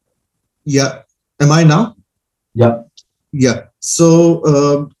 Yeah. Am I now? Yeah. Yeah.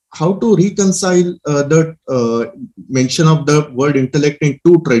 So how to reconcile the mention of the word intellect in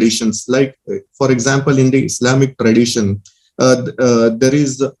two traditions? Like, for example, in the Islamic tradition, there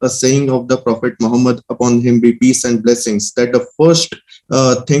is a saying of the Prophet Muhammad, upon him be peace and blessings, that the first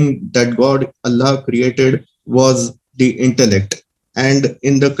thing that Allah created was the intellect. And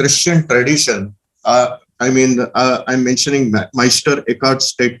in the Christian tradition, I'm mentioning Meister Eckhart's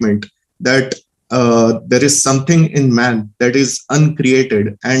statement that there is something in man that is uncreated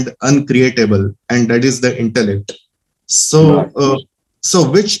and uncreatable, and that is the intellect. So, so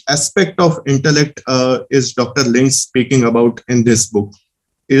which aspect of intellect is Dr. Links speaking about in this book?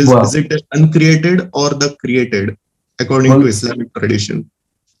 Is it the uncreated or the created, according to Islamic tradition?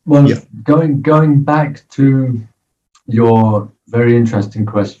 Well, going back to your very interesting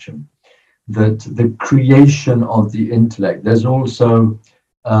question, that the creation of the intellect, there's also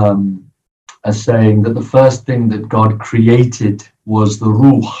a saying that the first thing that God created was the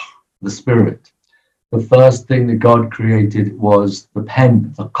ruh, the spirit. The first thing that God created was the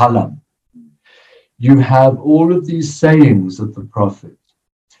pen, the qalam. You have all of these sayings of the Prophet,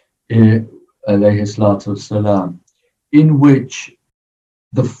 alayhi salatu wasalam, in which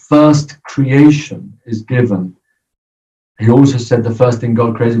the first creation is given. He also said the first thing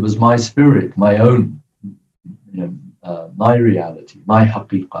God created was my spirit, my own, my reality, my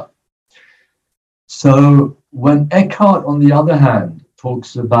haqiqah. So when Eckhart, on the other hand,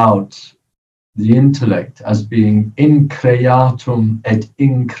 talks about the intellect as being in creatum et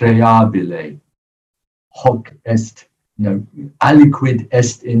increabile, hoc est, aliquid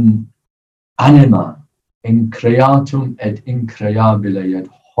est in anima, in creatum et increabile, et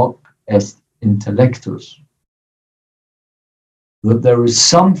hoc est intellectus. That there is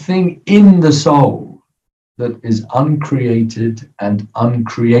something in the soul that is uncreated and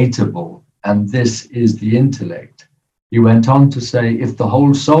uncreatable, and this is the intellect. He went on to say, if the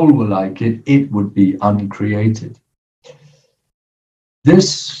whole soul were like it, it would be uncreated.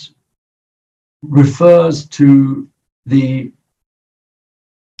 This refers to the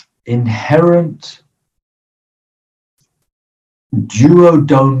inherent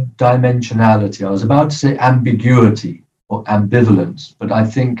duodimensionality. I was about to say ambiguity or ambivalence, but I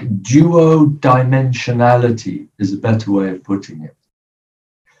think duodimensionality is a better way of putting it.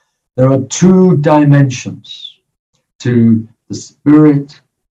 There are two dimensions to the spirit,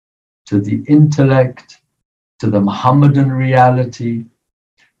 to the intellect, to the Muhammadan reality,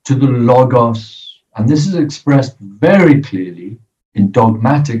 to the logos. And this is expressed very clearly in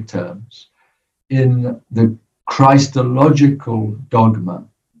dogmatic terms in the Christological dogma,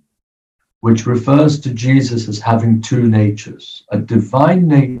 which refers to Jesus as having two natures, a divine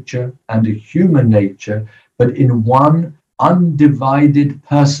nature and a human nature, but in one undivided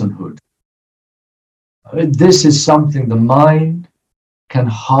personhood. This is something the mind can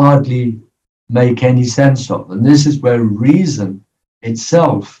hardly make any sense of. And this is where reason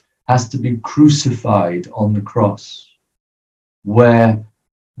itself has to be crucified on the cross, where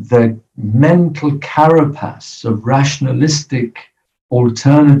the mental carapace of rationalistic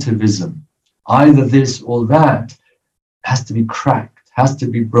alternativism, either this or that, has to be cracked, has to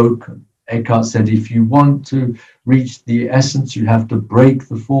be broken. Eckhart said, if you want to reach the essence, you have to break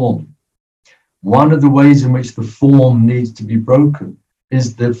the form. One of the ways in which the form needs to be broken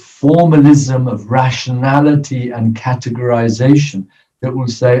is the formalism of rationality and categorization that will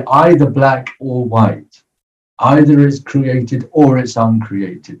say either black or white, either it's created or it's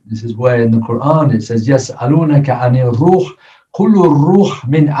uncreated. This is where in the Quran it says, يَسْأَلُونَكَ عَنِ الرُّوحِ قُلُ الرُّوحِ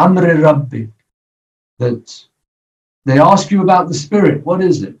مِنْ أَمْرِ رَبِّكَ, that they ask you about the spirit. What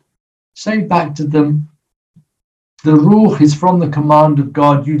is it? Say back to them, the ruh is from the command of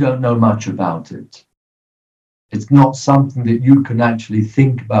God. You don't know much about it. It's not something that you can actually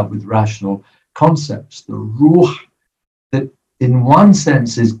think about with rational concepts. The ruh, that in one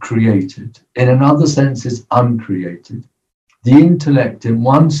sense is created, in another sense is uncreated. The intellect in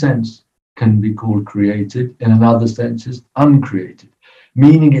one sense can be called created, in another sense is uncreated,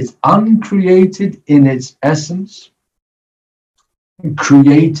 meaning it's uncreated in its essence,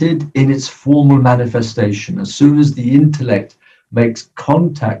 created in its formal manifestation. As soon as the intellect makes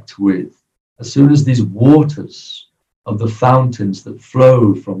contact with, as soon as these waters of the fountains that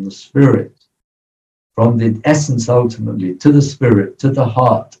flow from the spirit, from the essence ultimately to the spirit, to the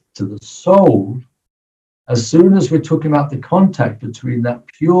heart, to the soul, as soon as we're talking about the contact between that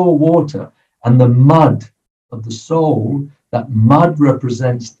pure water and the mud of the soul, that mud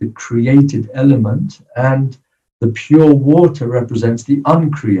represents the created element and the pure water represents the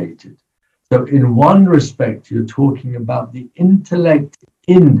uncreated. So in one respect, you're talking about the intellect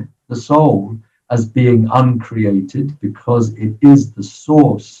in the soul as being uncreated because it is the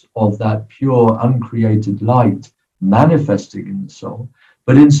source of that pure uncreated light manifesting in the soul.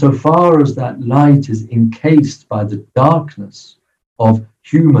 But insofar as that light is encased by the darkness of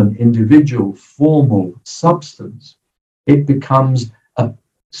human, individual, formal substance, it becomes a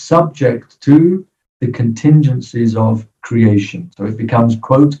subject to the contingencies of creation. So it becomes,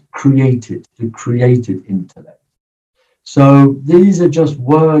 quote, created, the created intellect. So these are just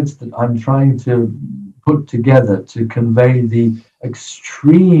words that I'm trying to put together to convey the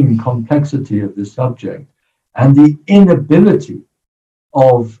extreme complexity of the subject and the inability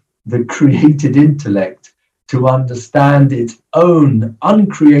of the created intellect to understand its own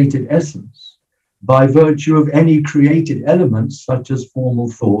uncreated essence by virtue of any created elements such as formal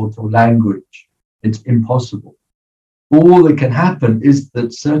thought or language. It's impossible. All that can happen is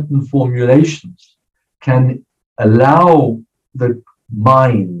that certain formulations can allow the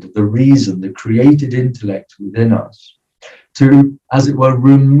mind, the reason, the created intellect within us to, as it were,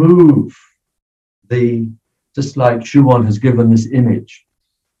 remove just like Schumann has given this image,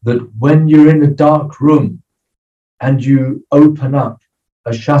 that when you're in a dark room and you open up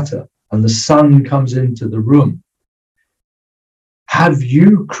a shutter and the sun comes into the room, have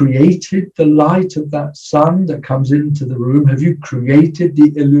you created the light of that sun that comes into the room? Have you created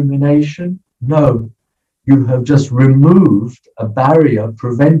the illumination? No. You have just removed a barrier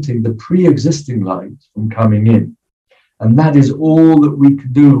preventing the pre-existing light from coming in. And that is all that we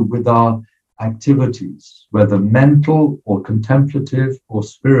can do with our activities, whether mental or contemplative or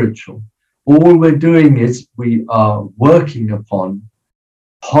spiritual. All we're doing is we are working upon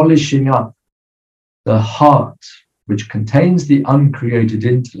polishing up the heart, which contains the uncreated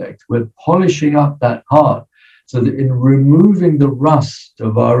intellect. We're polishing up that heart so that in removing the rust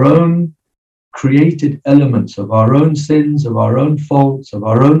of our own created elements, of our own sins, of our own faults, of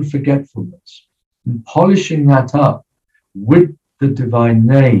our own forgetfulness, and polishing that up with the divine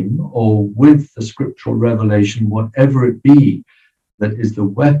name or with the scriptural revelation, whatever it be, that is the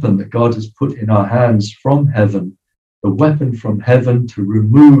weapon that God has put in our hands from heaven, the weapon from heaven to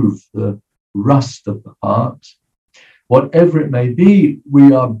remove the rust of the heart. Whatever it may be,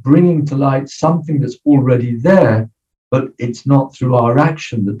 we are bringing to light something that's already there, but it's not through our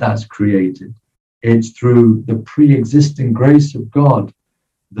action that that's created. It's through the pre-existing grace of God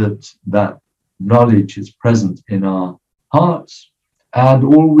that knowledge is present in our hearts. And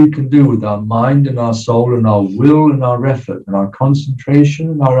all we can do with our mind and our soul and our will and our effort and our concentration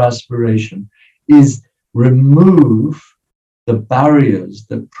and our aspiration is remove the barriers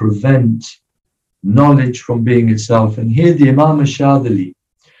that prevent knowledge from being itself. And here the Imam Shadili,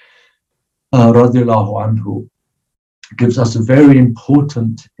 radiallahu anhu, gives us a very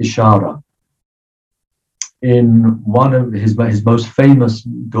important ishara in one of his most famous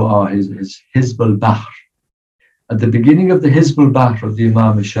dua, his Hizb al-Bahr. At the beginning of the Hizb al-Bahr of the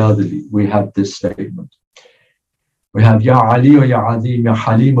Imam Shadili, we have this statement. We have, Ya Ali wa Ya Azim, Ya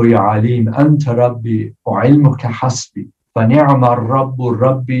Halim wa Ya Alim, Anta Rabbi wa ilmuka hasbi, fa ni'ma Rabbu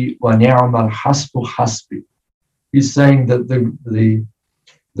Rabbi wa ni'ma al-hasbu hasbi. He's saying that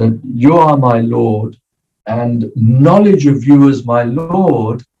that you are my Lord, and knowledge of you as my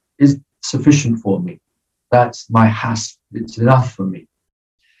Lord is sufficient for me. That's my hasb, it's enough for me.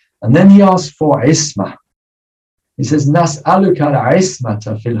 And then he asks for isma. He says, Nas'aluka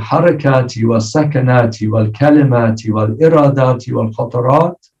al-ismata fil harakati wal sakanati wal kalimati wal iradati wal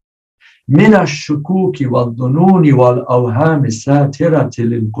khatarat min ash-shukuki wal dhununi wal awham satirati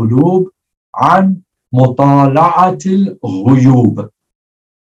lil qulub an mutala'ati al-ghuyub.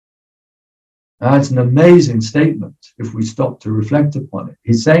 That's an amazing statement if we stop to reflect upon it.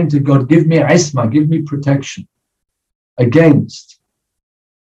 He's saying to God, give me isma, give me protection against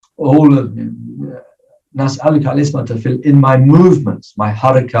all of Nas'aluka al-ismata fil, in my movements, my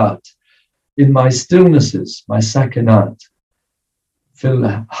harakat, in my stillnesses, my sakanat, fil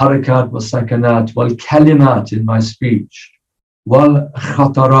harakat wa sakanat, wal kalimat, in my speech, wal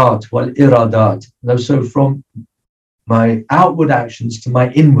khatarat, wal iradat. So from my outward actions to my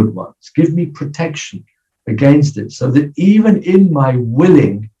inward ones, give me protection against it, so that even in my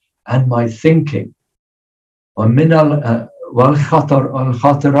willing and my thinking, wal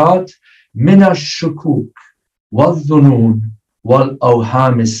khatarat, من الشكوك والظنون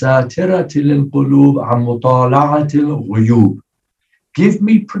والأوهام الساترة للقلوب عن مطالعة الغيوب. Give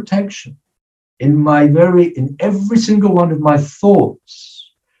me protection in every single one of my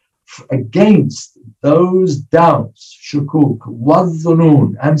thoughts against those doubts, shukuk,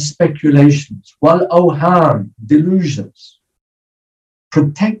 والظنون, and speculations, والأوهام, delusions.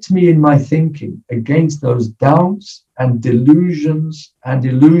 Protect me in my thinking against those doubts and delusions and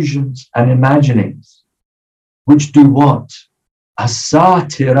illusions and imaginings, which do what?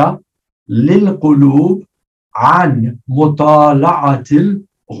 As-satira lil qulub an mutala'atil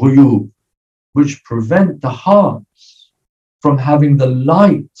ghuyub, which prevent the hearts from having the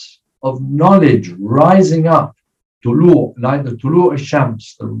light of knowledge rising up, tulu', like the tulu'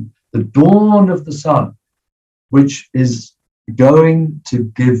 al-shams, the dawn of the sun, which is going to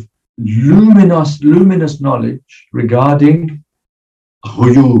give luminous knowledge regarding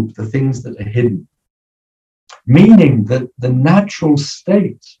ghuyub, the things that are hidden. Meaning that the natural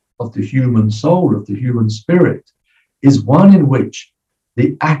state of the human soul, of the human spirit, is one in which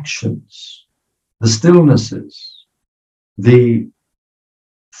the actions, the stillnesses, the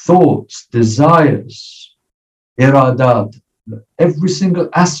thoughts, desires, iradat, every single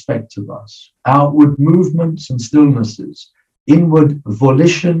aspect of us, outward movements and stillnesses, inward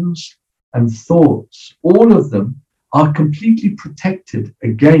volitions and thoughts, all of them are completely protected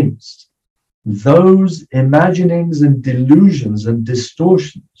against those imaginings and delusions and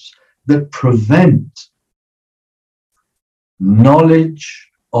distortions that prevent knowledge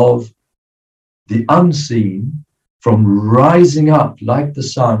of the unseen from rising up like the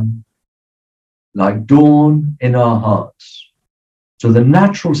sun, like dawn in our hearts. So the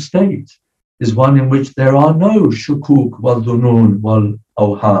natural state is one in which there are no shukuk wal dunun wal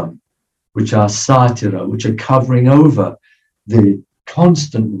awham, which are satira, which are covering over the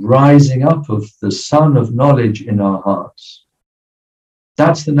constant rising up of the sun of knowledge in our hearts.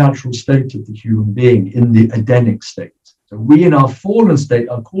 That's the natural state of the human being in the Edenic state. So we in our fallen state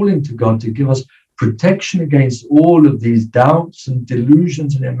are calling to God to give us protection against all of these doubts and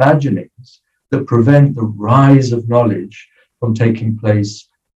delusions and imaginings that prevent the rise of knowledge from taking place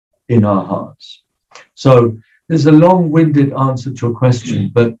in our hearts. So there's a long-winded answer to your question,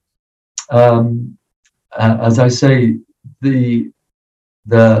 but as I say, the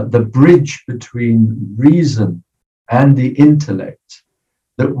bridge between reason and the intellect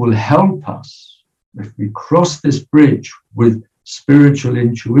that will help us, if we cross this bridge with spiritual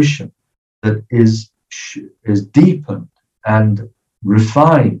intuition that is deepened and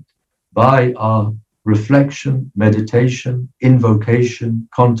refined by our reflection, meditation, invocation,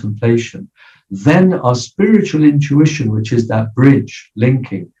 contemplation, then our spiritual intuition, which is that bridge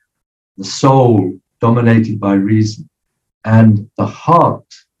linking the soul dominated by reason and the heart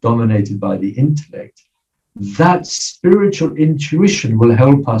dominated by the intellect, that spiritual intuition will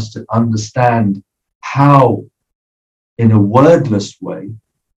help us to understand how, in a wordless way,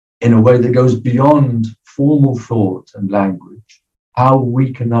 in a way that goes beyond formal thought and language, how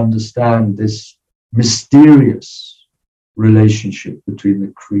we can understand this mysterious relationship between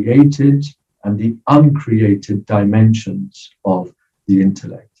the created and the uncreated dimensions of the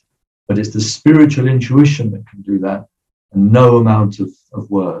intellect. But it's the spiritual intuition that can do that, and no amount of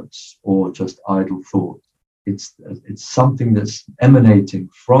words or just idle thought. It's something that's emanating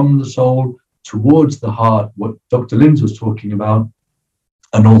from the soul towards the heart, what Dr. Linz was talking about,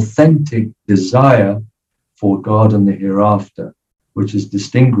 an authentic desire for God and the hereafter, which is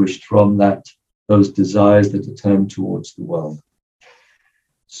distinguished from those desires that are turned towards the world.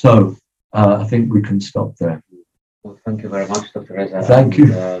 So I think we can stop there. Well, thank you very much, Dr. Reza. Thank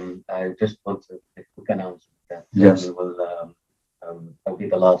you. I just want to make a quick announcement that yes. we will that'll be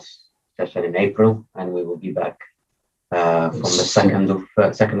the last session in April, and we will be back from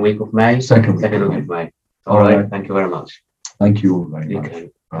the second week of May. Second week of May. All right. Thank you very much. Thank you all very much.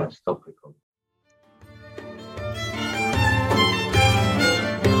 You can stop recording.